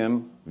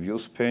TCM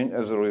views pain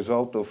as a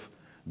result of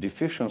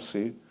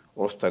deficiency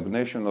or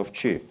stagnation of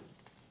qi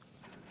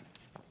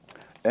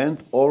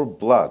and or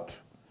blood.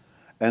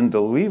 And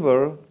the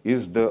liver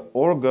is the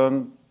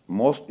organ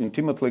most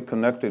intimately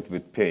connected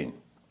with pain.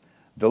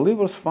 The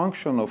liver's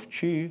function of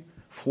qi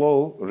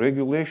flow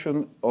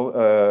regulation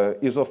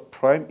is of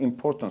prime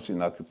importance in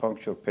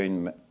acupuncture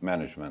pain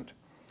management.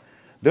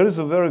 There is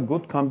a very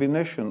good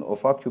combination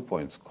of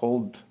acupoints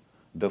called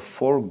the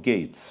 4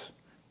 gates,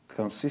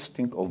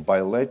 consisting of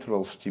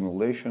bilateral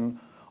stimulation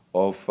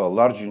of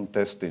large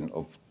intestine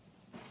of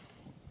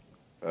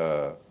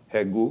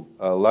Hegu,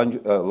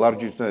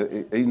 large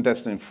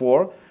intestine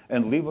 4,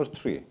 and liver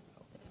 3,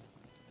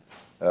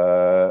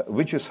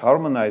 which is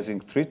harmonizing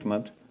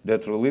treatment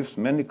that relieves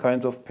many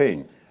kinds of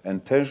pain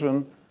and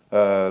tension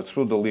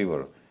through the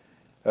liver.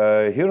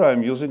 Here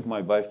I'm using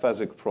my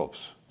biphasic probes,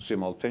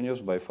 simultaneous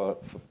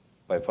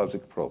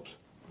biphasic probes.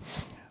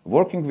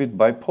 Working with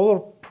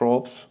bipolar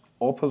probes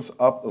opens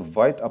up a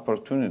wide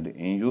opportunity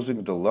in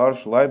using the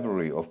large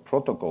library of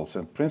protocols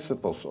and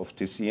principles of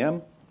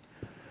TCM.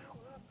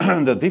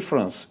 The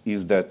difference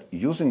is that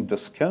using the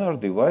scanner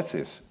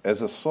devices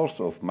as a source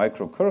of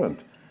microcurrent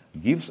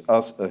gives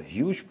us a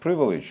huge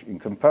privilege in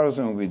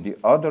comparison with the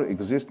other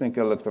existing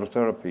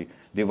electrotherapy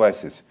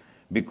devices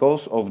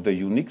because of the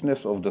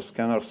uniqueness of the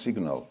scanner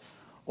signal.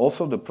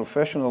 Also, the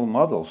professional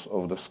models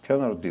of the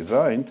scanner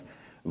designed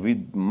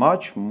with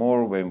much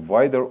more and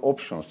wider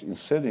options in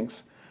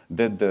settings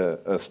than the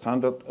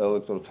standard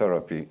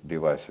electrotherapy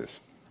devices.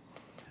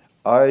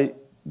 I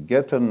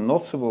get a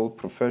noticeable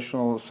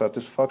professional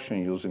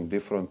satisfaction using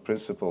different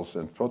principles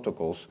and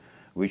protocols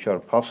which are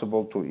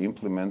possible to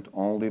implement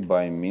only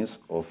by means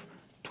of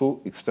 2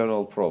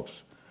 external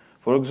probes.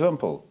 For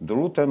example, the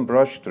root and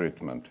brush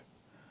treatment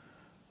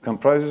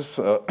comprises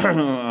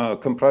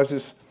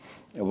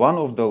one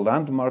of the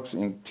landmarks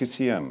in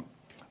TCM.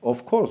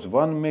 Of course,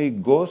 one may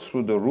go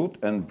through the root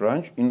and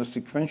branch in a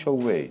sequential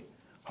way.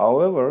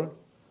 However,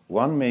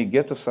 one may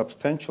get a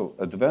substantial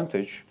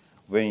advantage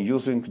when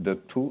using the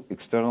 2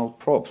 external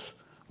probes,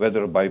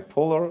 whether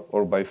bipolar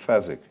or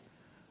biphasic,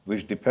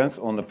 which depends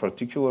on the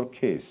particular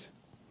case.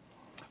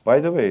 By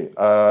the way,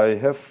 I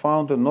have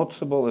found a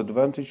noticeable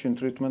advantage in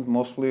treatment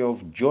mostly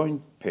of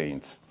joint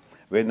pains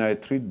when I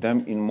treat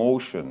them in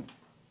motion.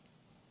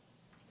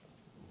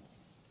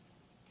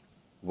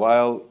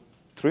 While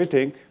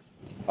treating,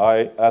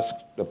 I ask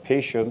the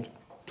patient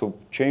to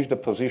change the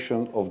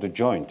position of the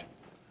joint.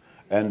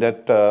 And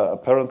that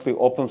apparently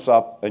opens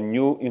up a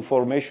new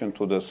information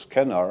to the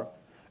scanner,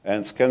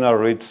 and scanner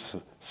reads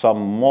some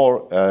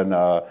more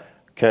and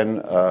can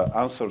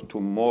answer to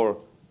more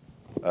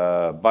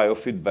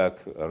biofeedback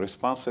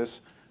responses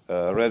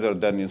rather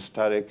than in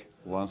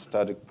one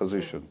static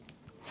position.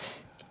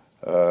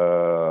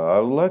 I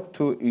would like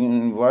to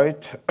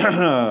invite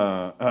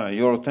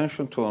your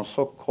attention to a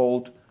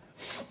so-called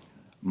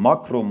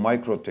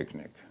macro-micro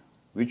technique,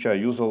 which I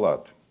use a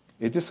lot.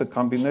 It is a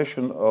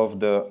combination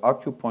of the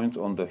acupoints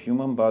on the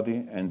human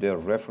body and their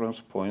reference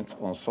points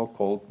on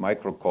so-called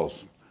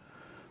microcosm,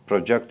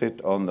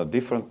 projected on the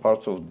different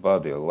parts of the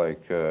body,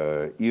 like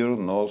ear,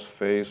 nose,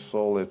 face,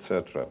 soul,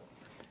 etc.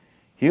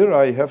 Here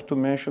I have to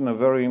mention a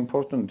very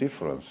important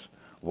difference.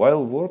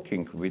 While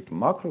working with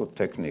macro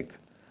technique,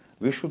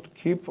 we should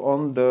keep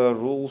on the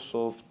rules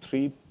of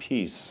 3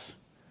 Ps.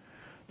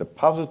 The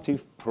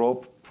positive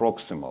probe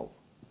proximal.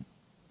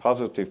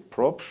 Positive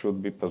probe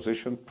should be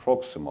positioned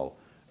proximal,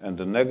 and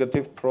the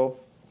negative probe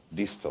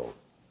distal.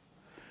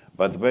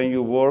 But when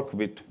you work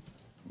with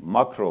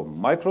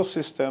macro-micro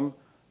system,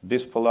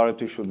 this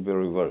polarity should be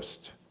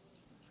reversed.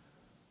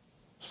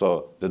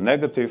 So the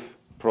negative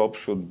probe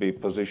should be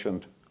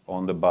positioned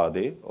on the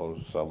body or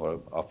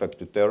some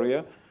affected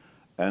area,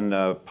 and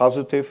a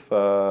positive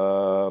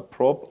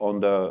probe on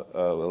the,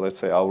 let's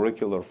say,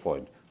 auricular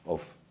point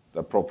of the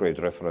appropriate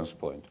reference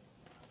point.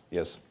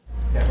 Yes?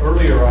 Yeah,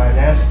 earlier I had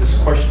asked this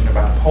question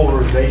about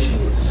polarization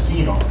with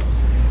Scenar.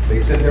 They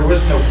said there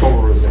was no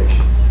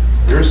polarization.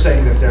 You're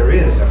saying that there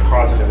is a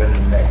positive and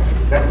a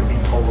negative. That would be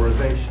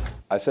polarization.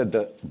 I said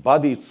the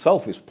body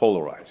itself is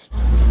polarized.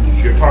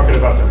 You're talking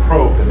about the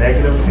probe, the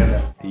negative and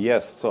the...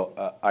 Yes, so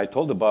I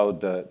told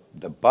about the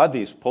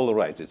body is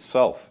polarized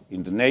itself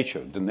in the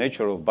nature. The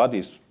nature of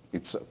bodies,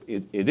 it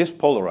is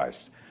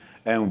polarized.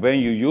 And when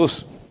you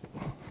use,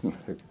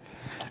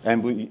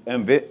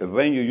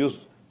 when you use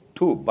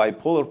 2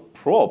 bipolar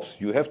probes,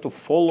 you have to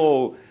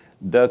follow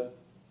the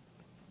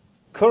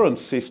current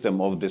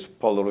system of this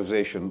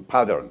polarization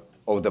pattern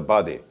of the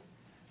body.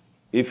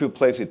 If you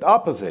place it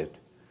opposite,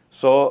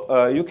 so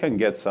you can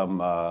get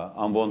some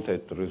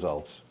unwanted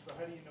results. So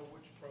how do you know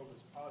which probe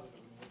is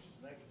positive and which is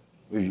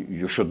negative?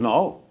 You should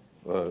know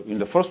in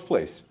the first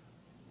place.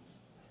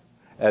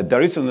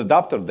 There is an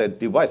adapter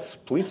that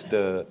splits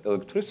the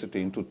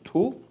electricity into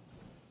 2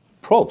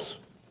 probes.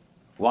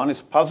 One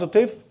is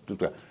positive.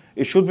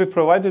 It should be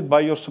provided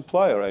by your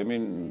supplier. I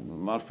mean,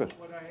 Marfet.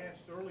 What I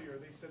asked earlier,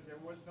 they said there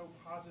was no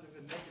positive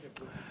and negative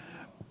with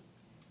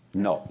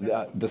No, the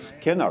Scenar. the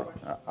scanner.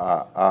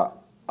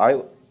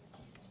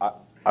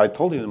 I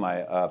told you in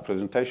my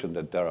presentation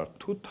that there are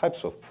 2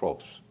 types of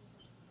probes.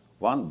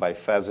 One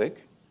biphasic,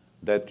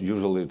 that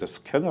usually the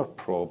scanner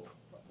probe,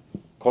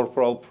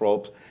 corporal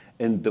probes,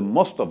 and the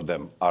most of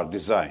them are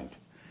designed,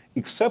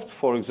 except,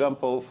 for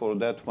example, for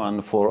that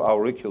one for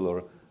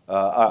auricular,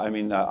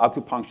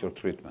 acupuncture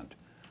treatment.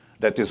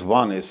 That is,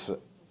 one is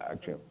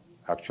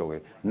actually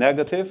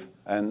negative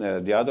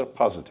and the other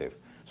positive.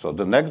 So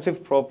the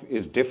negative probe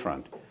is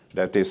different.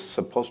 That is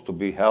supposed to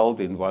be held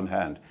in one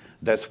hand.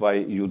 That's why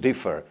you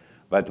differ.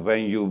 But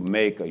when you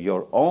make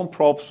your own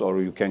probes,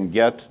 or you can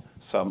get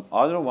some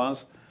other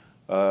ones,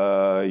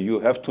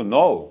 you have to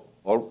know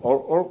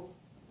or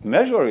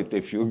measure it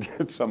if you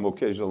get some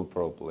occasional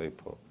probe, lay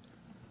probe.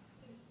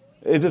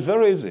 It is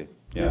very easy.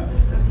 Yeah.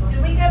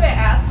 Do we have an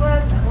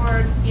atlas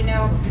or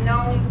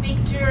known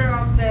picture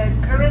of the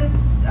currents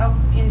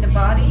in the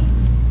body,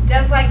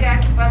 just like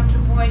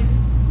acupuncture points?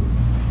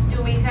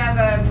 Do we have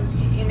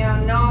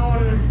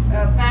known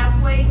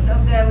pathways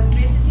of the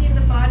electricity in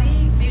the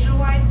body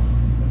visualized?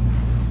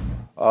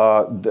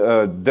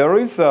 There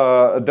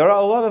are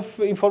a lot of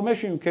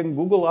information. You can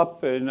Google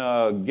up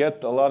and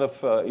get a lot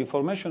of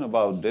information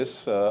about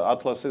this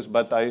atlases,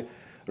 but I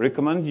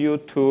recommend you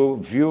to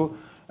view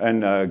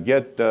and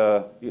get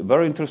a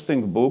very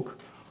interesting book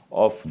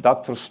of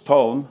Dr.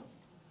 Stone,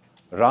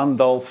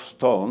 Randolph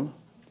Stone,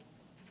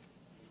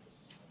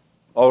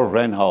 or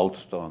Reinhold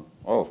Stone.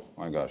 Oh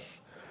my gosh.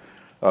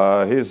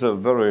 He's a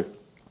very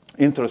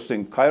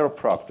interesting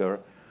chiropractor.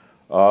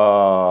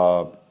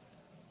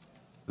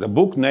 The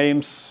book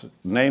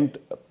named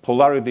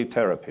Polarity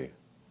Therapy.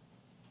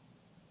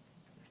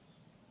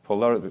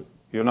 Polarity,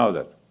 you know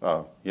that?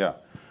 Oh, yeah.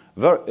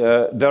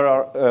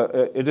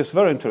 It is a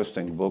very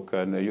interesting book,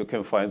 and you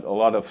can find a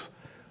lot of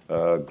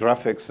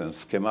graphics and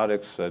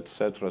schematics,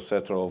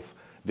 etc., of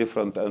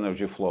different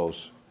energy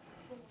flows.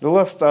 The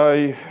last,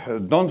 I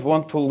don't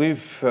want to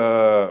leave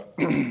a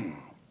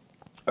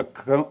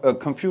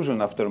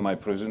confusion after my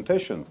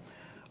presentation.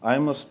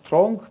 I'm a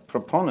strong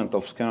proponent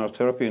of scanner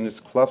therapy in its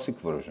classic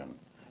version,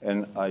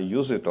 and I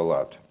use it a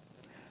lot.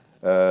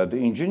 The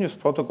ingenious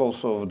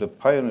protocols of the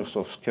pioneers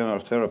of scanner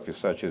therapy,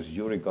 such as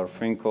Yuri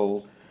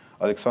Garfinkel,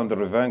 Alexander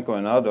Revenko,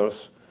 and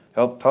others,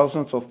 help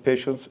thousands of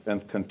patients,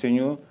 and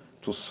continue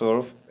to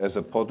serve as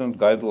a potent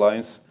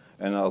guidelines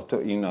and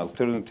in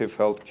alternative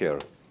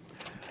healthcare.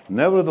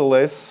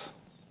 Nevertheless,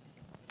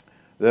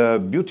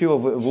 the beauty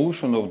of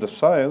evolution of the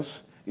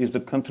science is the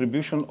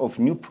contribution of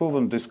new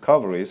proven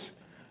discoveries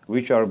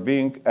which are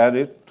being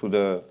added to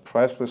the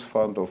priceless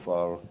fund of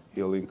our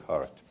healing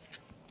heart.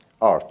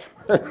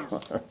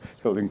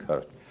 Healing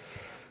heart.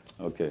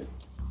 Okay.